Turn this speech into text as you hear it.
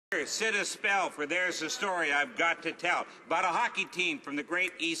Sit a spell, for there's a story I've got to tell about a hockey team from the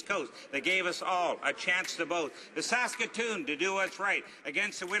great East Coast that gave us all a chance to boast. The Saskatoon to do us right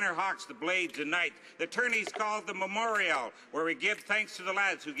against the Winterhawks, the Blades, and Knights. The tourney's called the Memorial, where we give thanks to the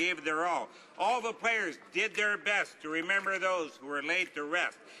lads who gave their all. All the players did their best to remember those who were laid to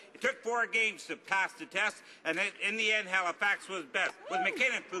rest. It took 4 games to pass the test, and in the end, Halifax was best. With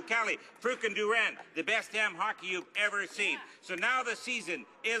McKinnon, Fucali, Fruk, and Durand, the best damn hockey you've ever seen. So now the season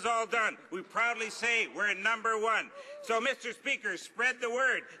is all done. We proudly say we're number 1. So, Mr. Speaker, spread the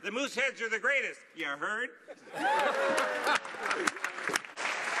word. The Mooseheads are the greatest. You heard?